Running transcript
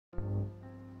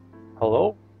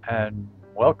Hello and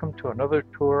welcome to another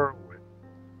tour with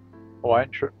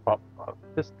Hawaiian Shirt Pappa.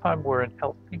 This time we're in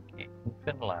Helsinki in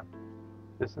Finland.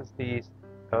 This is the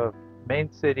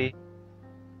main city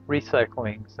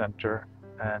recycling center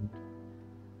and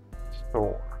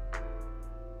store.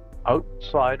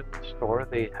 Outside of the store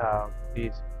they have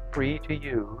these free to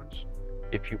use,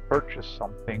 if you purchase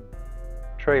something,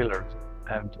 trailers,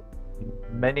 and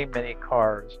many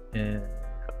cars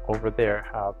over there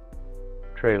have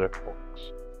trailer hooks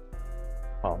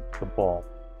on the ball,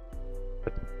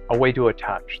 but a way to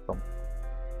attach them.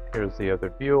 Here's the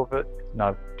other view of it. It's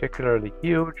not particularly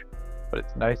huge, but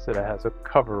it's nice that it has a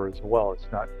cover as well. It's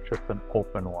not just an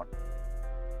open one.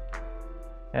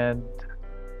 And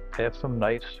they have some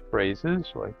nice phrases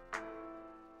like,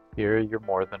 here you're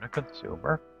more than a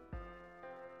consumer.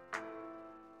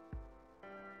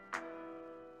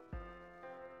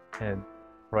 And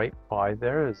right by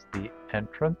there is the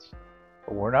entrance.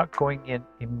 But we're not going in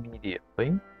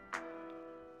immediately.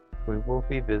 We will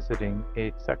be visiting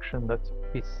a section that's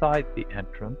beside the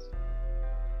entrance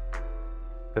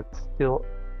that's still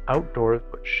outdoors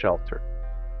but sheltered.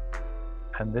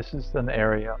 And this is an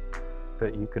area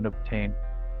that you can obtain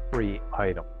free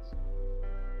items.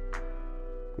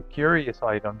 The curious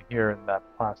item here in that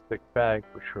plastic bag,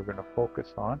 which we're going to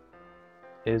focus on,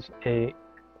 is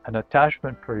an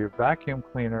attachment for your vacuum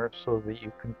cleaner so that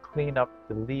you can clean up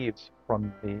the leaves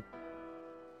from the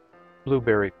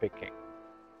blueberry picking.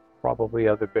 Probably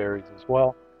other berries as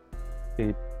well.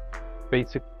 The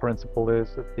basic principle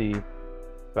is that the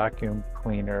vacuum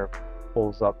cleaner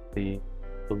pulls up the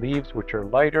leaves, which are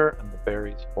lighter, and the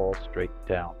berries fall straight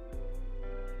down.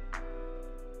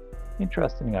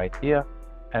 Interesting idea,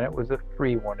 and it was a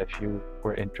free one if you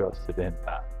were interested in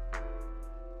that.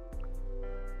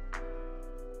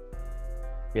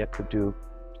 You have to do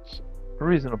a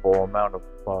reasonable amount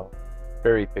of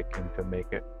berry picking to make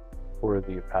it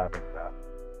worthy of having that.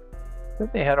 Then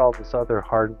they had all this other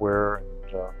hardware,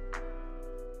 and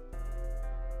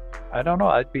I don't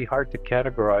know, it'd be hard to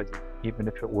categorize it even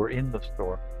if it were in the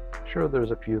store. Sure,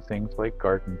 there's a few things like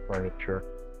garden furniture,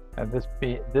 and this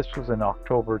was in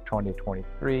October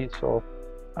 2023, so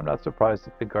I'm not surprised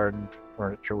that the garden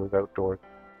furniture was outdoors.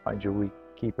 Mind you, we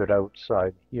keep it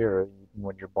outside here even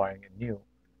when you're buying it new.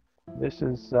 This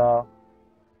is, I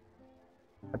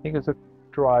think it's a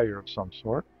dryer of some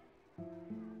sort.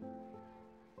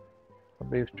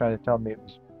 Somebody was trying to tell me it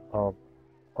was,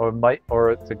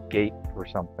 or it's a gate or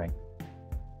something.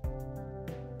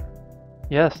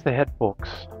 Yes, they had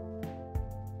books.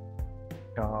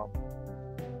 Not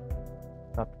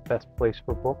the best place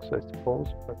for books, I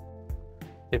suppose, but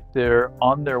if they're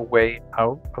on their way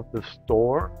out of the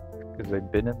store, because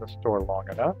they've been in the store long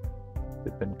enough,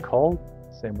 they've been culled.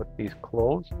 Same with these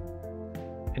clothes.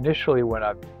 Initially,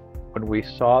 when we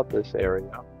saw this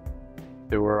area,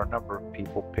 there were a number of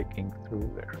people picking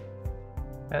through there.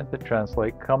 And to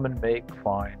translate, come and make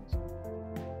finds,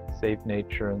 save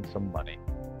nature and some money.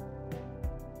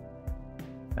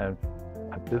 And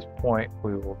at this point,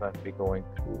 we will then be going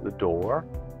through the door.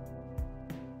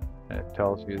 And it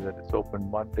tells you that it's open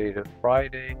Monday to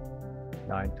Friday,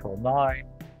 9 till 9,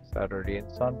 Saturday and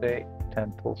Sunday,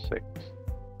 10 till 6.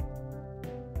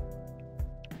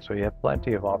 So you have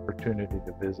plenty of opportunity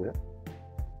to visit.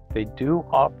 They do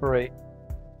operate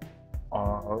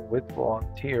with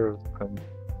volunteers, and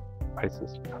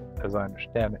as I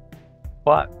understand it,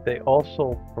 but they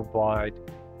also provide,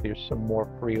 here's some more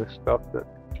free stuff that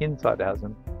inside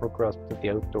hasn't progressed to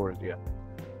the outdoors yet.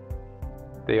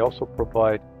 They also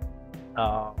provide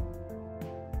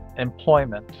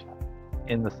employment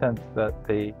in the sense that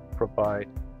they provide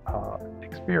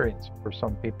experience for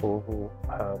some people who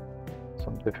have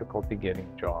some difficulty getting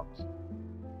jobs.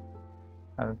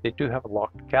 And they do have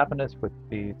locked cabinets with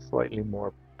the slightly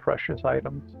more precious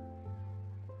items.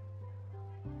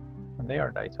 And they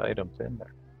are nice items in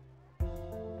there.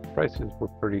 The prices were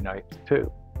pretty nice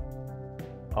too.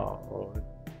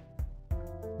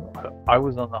 I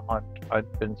was on the hunt.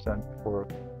 I'd been sent for a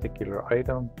particular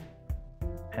item,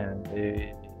 and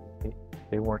they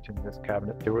weren't in this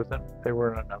cabinet. They were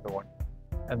in another one,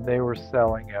 and they were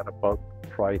selling at about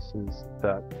prices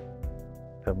that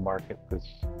the market was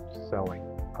selling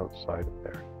outside of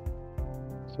there.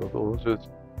 So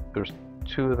there's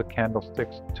two of the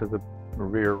candlesticks to the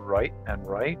rear right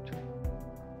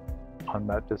on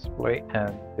that display,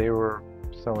 and they were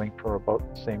selling for about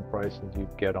the same price as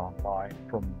you'd get online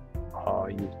from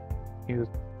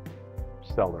used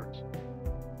sellers,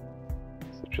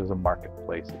 such as a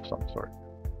marketplace of some sort,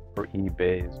 or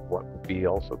eBay is what would be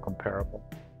also comparable.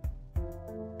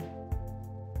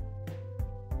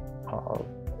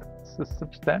 it's a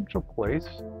substantial place.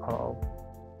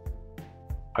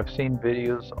 I've seen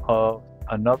videos of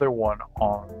another one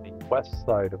on the west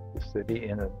side of the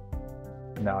city.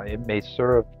 Now it may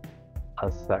serve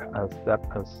a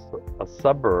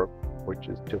suburb, which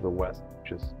is to the west,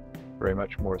 which is very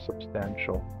much more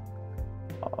substantial.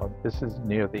 This is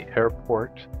near the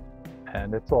airport,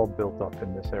 and it's all built up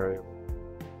in this area.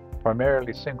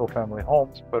 Primarily single-family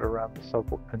homes, but around the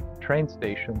subway and train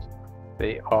stations,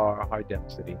 they are high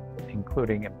density,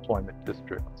 including employment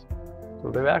districts. So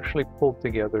they've actually pulled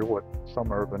together what some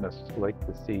urbanists like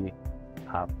to see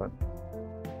happen.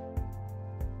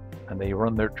 And they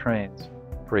run their trains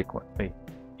frequently,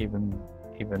 even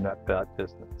at that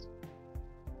distance.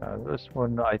 This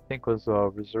one I think was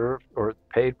reserved or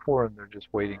paid for, and they're just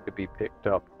waiting to be picked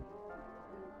up.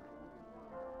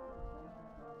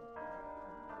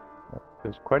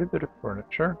 There's quite a bit of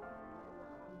furniture.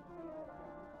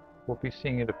 We'll be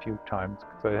seeing it a few times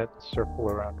because I had to circle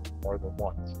around it more than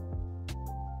once.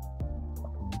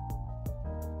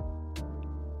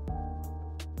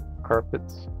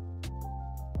 Carpets,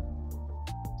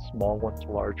 small ones,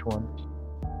 large ones.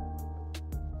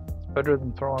 It's better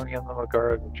than throwing in the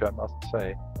garbage, I must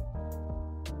say.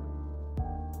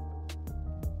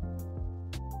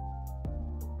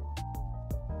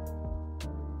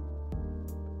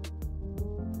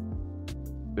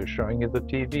 They're showing you the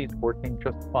TVs working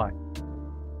just fine.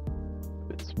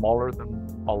 It's smaller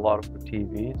than a lot of the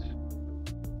TVs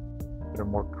that are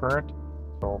more current.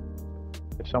 So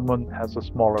if someone has a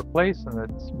smaller place and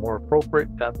it's more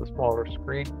appropriate to have the smaller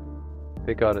screen,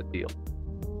 they got a deal.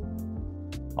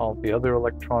 All the other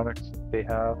electronics that they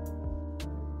have,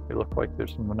 they look like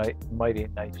there's some mighty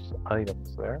nice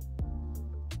items there.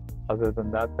 Other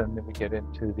than that, then we get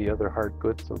into the other hard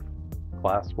goods of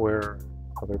glassware,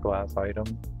 other glass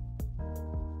items,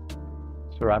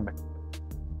 ceramic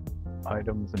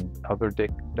items, and other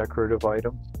decorative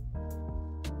items.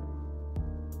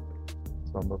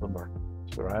 Some of them are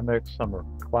ceramic, some are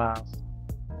glass,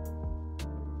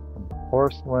 some are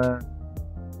porcelain.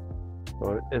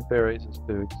 So it varies as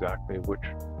to exactly which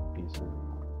pieces.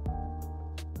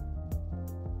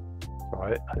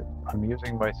 So I'm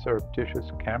using my surreptitious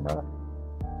camera,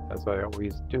 as I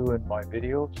always do in my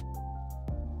videos.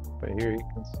 But here you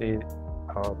can see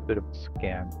a bit of a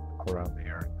scan around the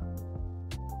area.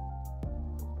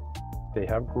 They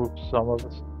have grouped some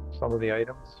of the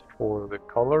items for the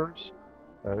colors.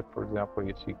 For example,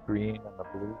 you see green and the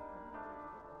blue,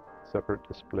 separate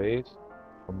displays,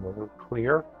 some of them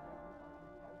clear.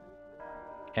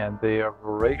 And they are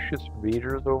voracious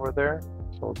readers over there,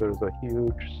 so there's a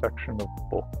huge section of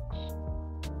books.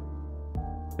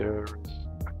 There's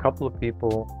a couple of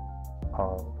people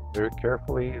very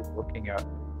carefully looking at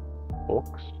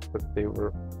books that they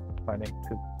were planning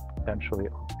to potentially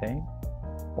obtain,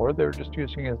 or they're just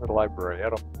using it as a library.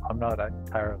 I'm not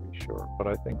entirely sure, but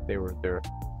I think they were there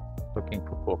looking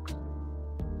for books.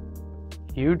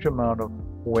 Huge amount of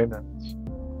women's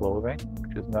clothing,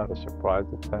 which is not a surprise.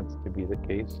 It tends to be the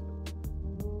case.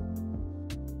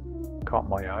 Caught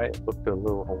my eye. It looked a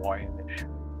little Hawaiian-ish,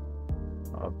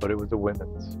 but it was a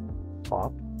women's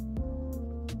top.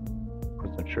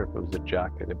 Wasn't sure if it was a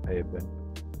jacket. It may have been.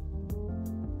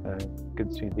 And you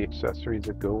can see the accessories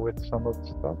that go with some of the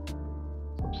stuff.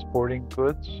 Some sporting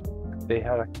goods. They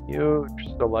had a huge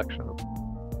selection of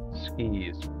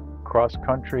skis. Cross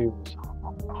country was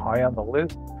high on the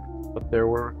list, but there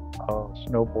were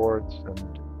snowboards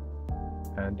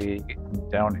and the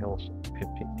downhill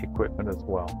equipment as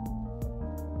well.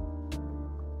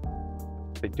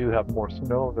 They do have more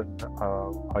snow than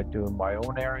I do in my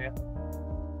own area.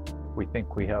 We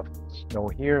think we have snow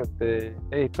here. They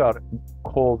got it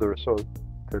colder, so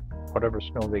whatever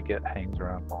snow they get hangs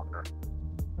around longer.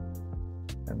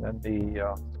 And then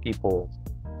the ski poles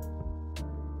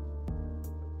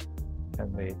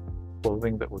and the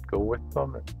clothing that would go with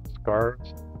them, and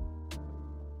scarves,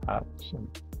 hats, and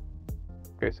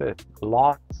like I said,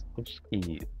 lots of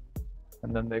skis.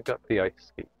 And then they've got the ice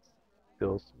skates.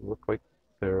 Those look like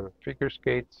they're figure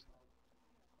skates,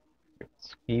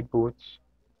 ski boots.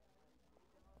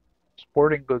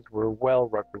 Sporting goods were well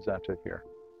represented here.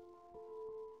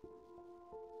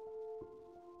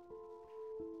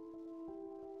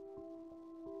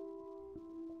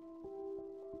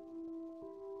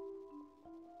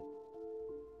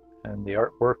 And the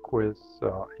artwork was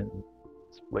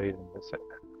displayed in this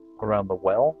around the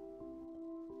well,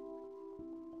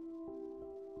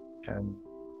 and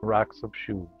racks of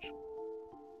shoes,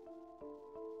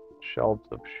 shelves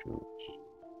of shoes.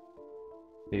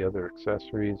 The other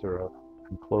accessories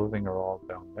and clothing are all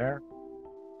down there.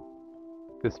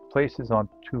 This place is on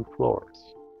 2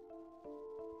 floors.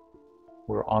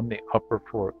 We're on the upper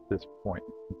floor at this point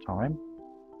in time.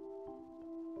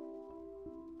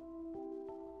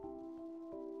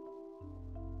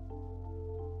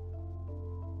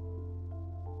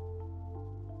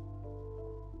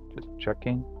 Just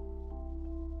checking.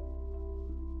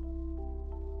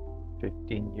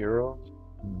 15 euros.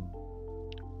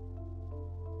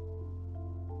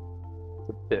 It's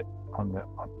a bit on the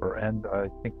upper end. I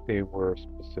think they were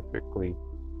specifically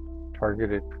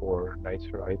targeted for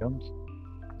nicer items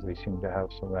because they seem to have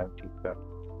some anti-theft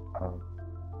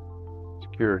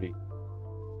security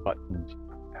buttons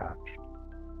attached.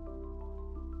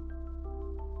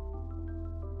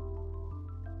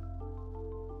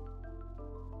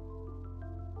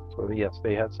 So yes,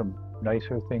 they had some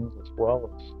nicer things as well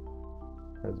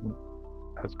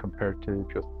as compared to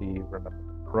just the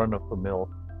run-of-the-mill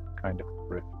kind of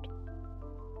thrift.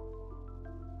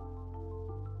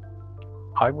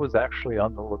 I was actually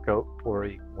on the lookout for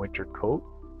a winter coat,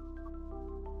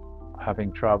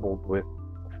 having traveled with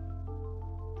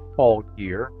fall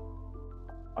gear.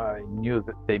 I knew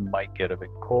that they might get a bit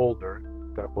colder.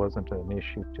 That wasn't an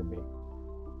issue to me.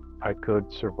 I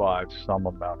could survive some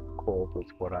amount of cold with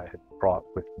what I had brought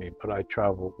with me, but I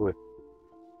traveled with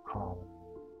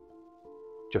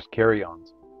just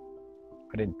carry-ons.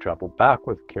 I didn't travel back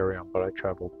with carry-on, but I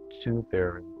traveled to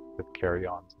there with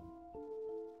carry-ons.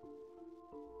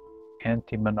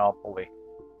 Anti-monopoly.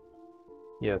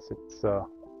 Yes, it's a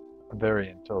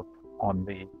variant on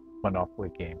the Monopoly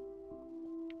game.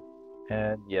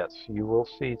 And yes, you will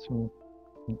see some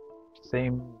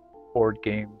same board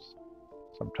games.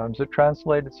 Sometimes they're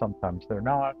translated, sometimes they're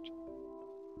not.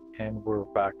 And we're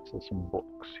back to some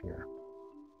books here.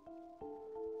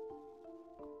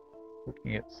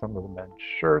 Looking at some of the men's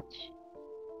shirts.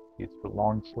 These are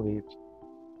long sleeves.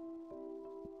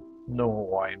 No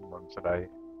Hawaiian ones that I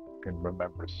can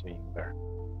remember seeing there.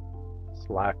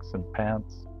 Slacks and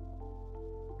pants.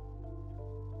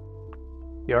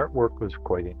 The artwork was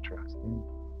quite interesting.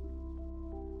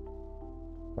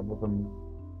 Some of them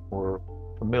were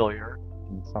familiar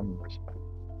in some respect.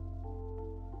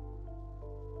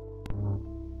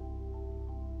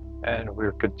 And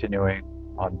we're continuing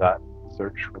on that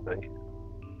search for the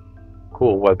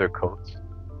cool weather coats.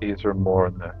 These are more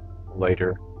in the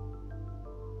later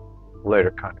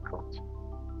kind of coats.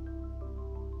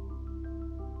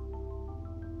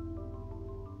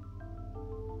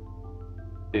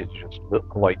 These are just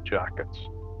light jackets.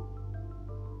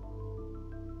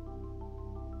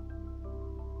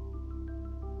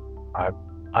 I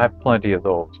have plenty of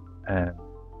those, and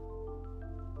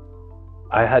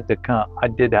I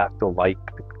did have to like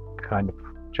the kind of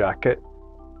jacket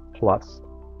plus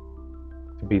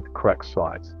to be the correct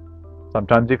size.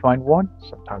 Sometimes you find one,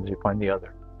 sometimes you find the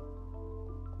other.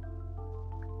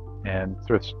 And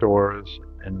thrift stores,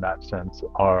 in that sense,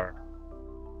 are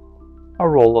a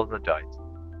roll of the dice.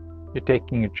 You're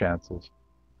taking your chances.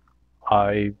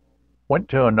 I went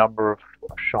to a number of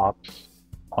shops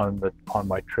on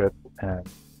my trip and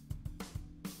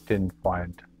didn't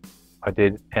find. I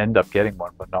did end up getting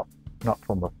one, but not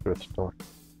from a thrift store.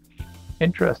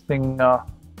 Interesting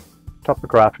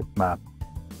topographic map.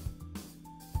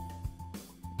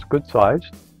 It's good size,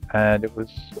 and it was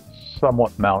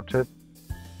somewhat mounted.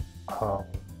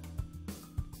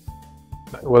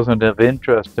 It wasn't of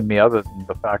interest to me other than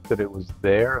the fact that it was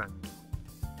there, and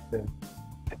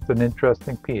it's an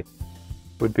interesting piece.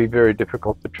 It would be very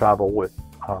difficult to travel with,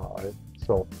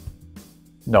 so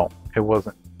no, it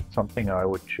wasn't something I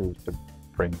would choose to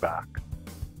bring back.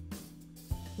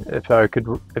 If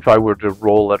I were to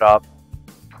roll it up,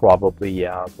 probably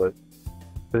yeah, but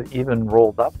even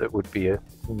rolled up, it would be a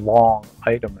long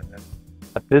item, and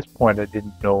at this point, I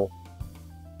didn't know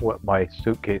what my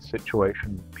suitcase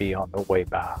situation would be on the way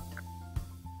back.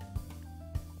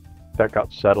 That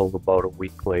got settled about a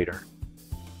week later.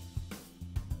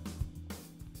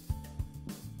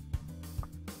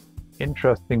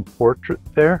 Interesting portrait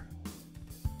there.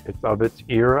 It's of its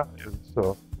era. It's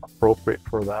appropriate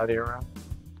for that era.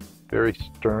 Very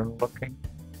stern looking.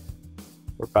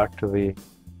 We're back to the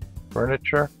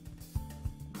furniture.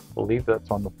 I believe that's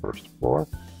on the first floor.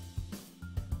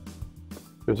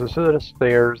 There's a set of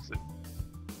stairs that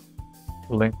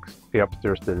links the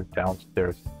upstairs to the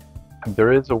downstairs. And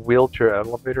there is a wheelchair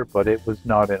elevator, but it was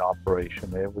not in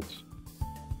operation. It was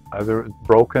either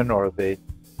broken or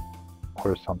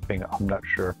something, I'm not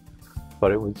sure.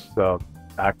 But it was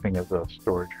acting as a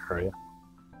storage area.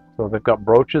 So they've got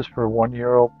brooches for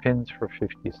 €1, pins for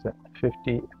 50 cents,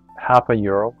 half a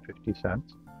euro, 50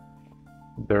 cents.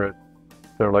 They're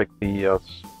like the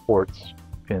sports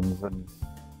pins and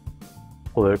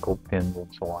political pins and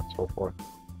so on and so forth.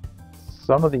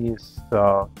 some of these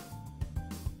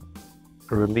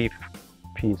relief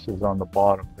pieces on the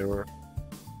bottom, there were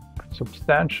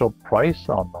substantial price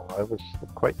on them. I was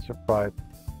quite surprised.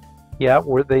 Yeah,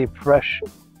 were they fresh?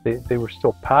 They were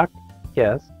still packed?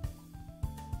 Yes.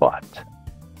 But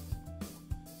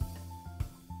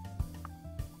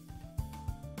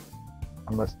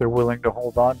unless they're willing to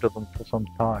hold on to them for some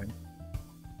time,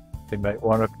 they might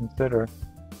want to consider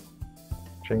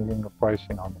changing the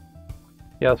pricing on them.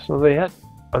 Yeah, so they had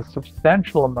a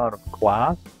substantial amount of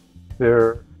glass.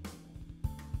 They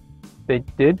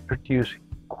did produce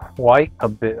quite a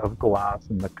bit of glass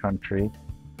in the country.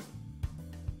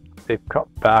 They've cut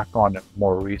back on it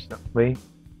more recently.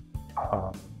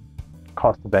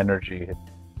 Cost of energy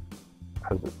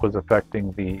was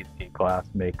affecting the glass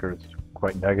makers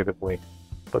quite negatively.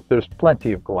 But there's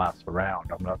plenty of glass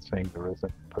around. I'm not saying there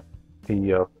isn't, but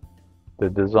the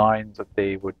designs that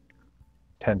they would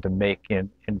tend to make in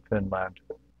Finland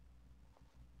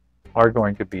are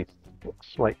going to be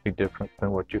slightly different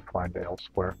than what you find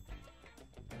elsewhere.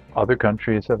 Other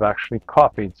countries have actually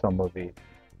copied some of the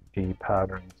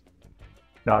patterns.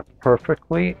 Not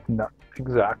perfectly, not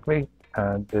exactly,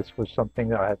 and this was something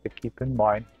that I had to keep in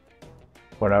mind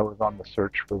when I was on the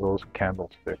search for those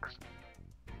candlesticks.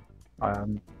 I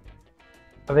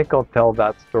think I'll tell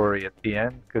that story at the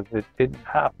end because it didn't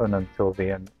happen until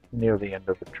the end, near the end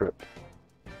of the trip.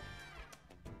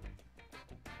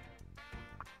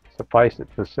 Suffice it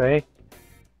to say,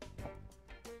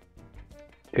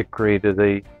 it created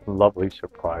a lovely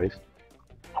surprise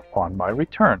upon my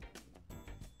return.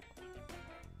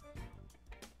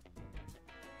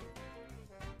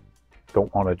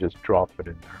 Don't want to just drop it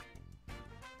in there.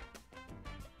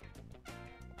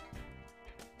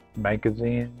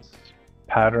 Magazines,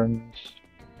 patterns,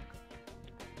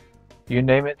 you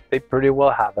name it, they pretty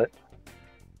well have it.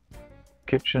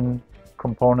 Kitchen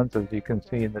components, as you can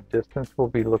see in the distance, we'll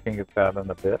be looking at that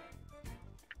in a bit.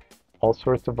 All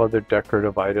sorts of other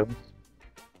decorative items.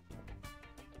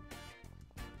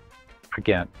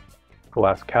 Again,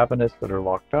 glass cabinets that are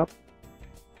locked up,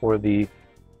 or the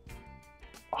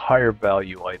higher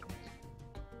value items.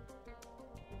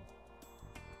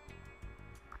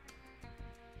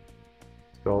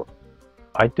 So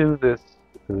I do this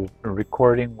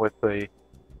recording with a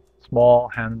small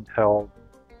handheld,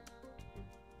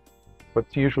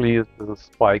 what's usually used as a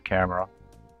spy camera.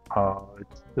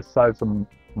 It's the size of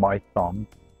my thumb,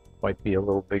 might be a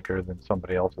little bigger than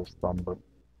somebody else's thumb, but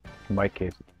in my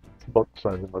case it's about the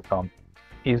size of a thumb.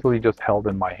 Easily just held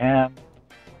in my hand,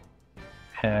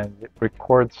 and it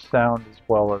records sound as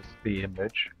well as the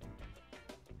image.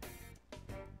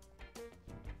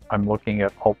 I'm looking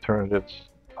at alternatives,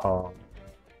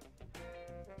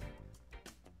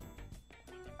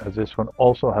 as this one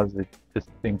also has the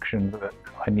distinction that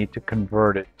I need to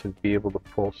convert it to be able to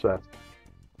process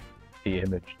the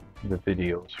image, the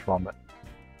videos from it.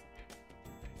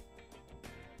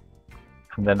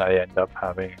 And then I end up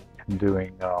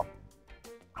doing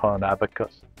an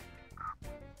abacus.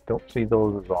 Don't see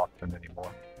those as often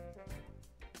anymore.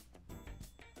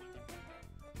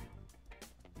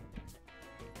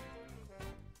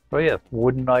 So yes,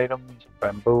 wooden items,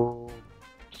 bamboo,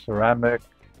 ceramic.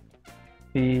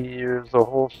 There's a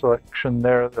whole section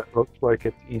there that looks like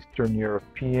it's Eastern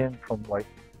European, from like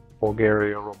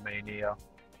Bulgaria, Romania,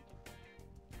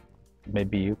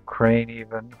 maybe Ukraine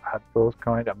even had those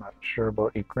kind. I'm not sure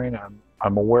about Ukraine.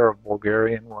 I'm aware of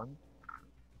Bulgarian ones.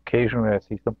 Occasionally I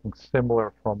see something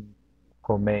similar from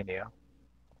Romania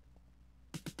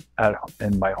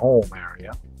in my home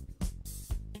area.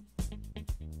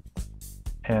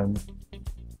 And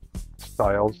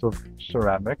styles of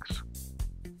ceramics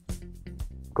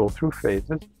go through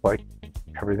phases like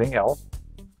everything else.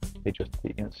 They just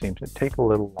seem to take a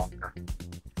little longer.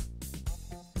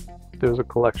 There's a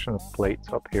collection of plates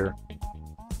up here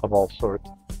of all sorts,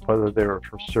 whether they're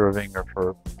for serving or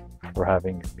for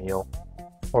having a meal,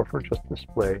 or for just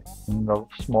display. And those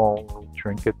small little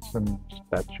trinkets and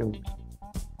statues.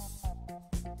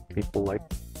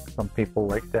 Some people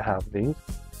like to have these.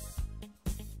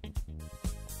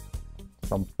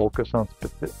 Some focus on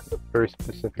very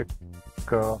specific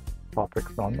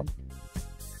topics on them.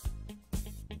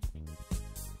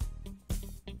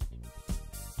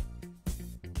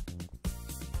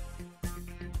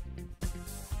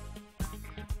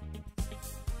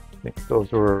 I think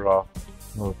those were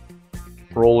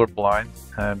roller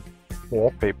blinds and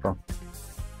wallpaper.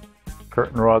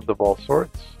 Curtain rods of all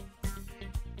sorts.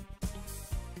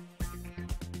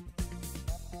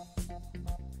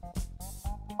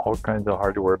 All kinds of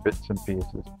hardware bits and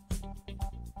pieces.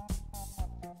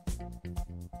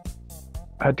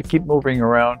 I had to keep moving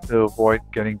around to avoid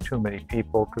getting too many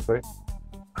people because I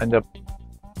end up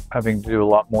having to do a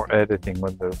lot more editing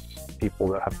when there's people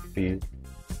that have to be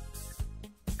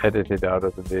edited out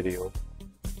of the video.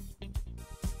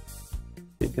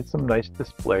 They did some nice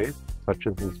displays, such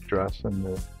as this dress and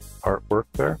the artwork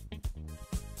there.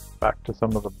 Back to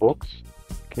some of the books,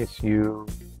 in case you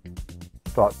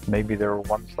thought maybe they were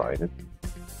one-sided.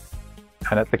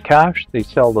 And at the cash, they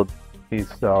sell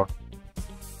these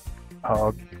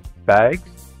bags,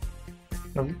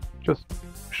 just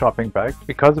shopping bags,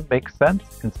 because it makes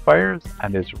sense, inspires,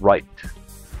 and is right.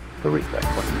 The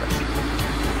recycling.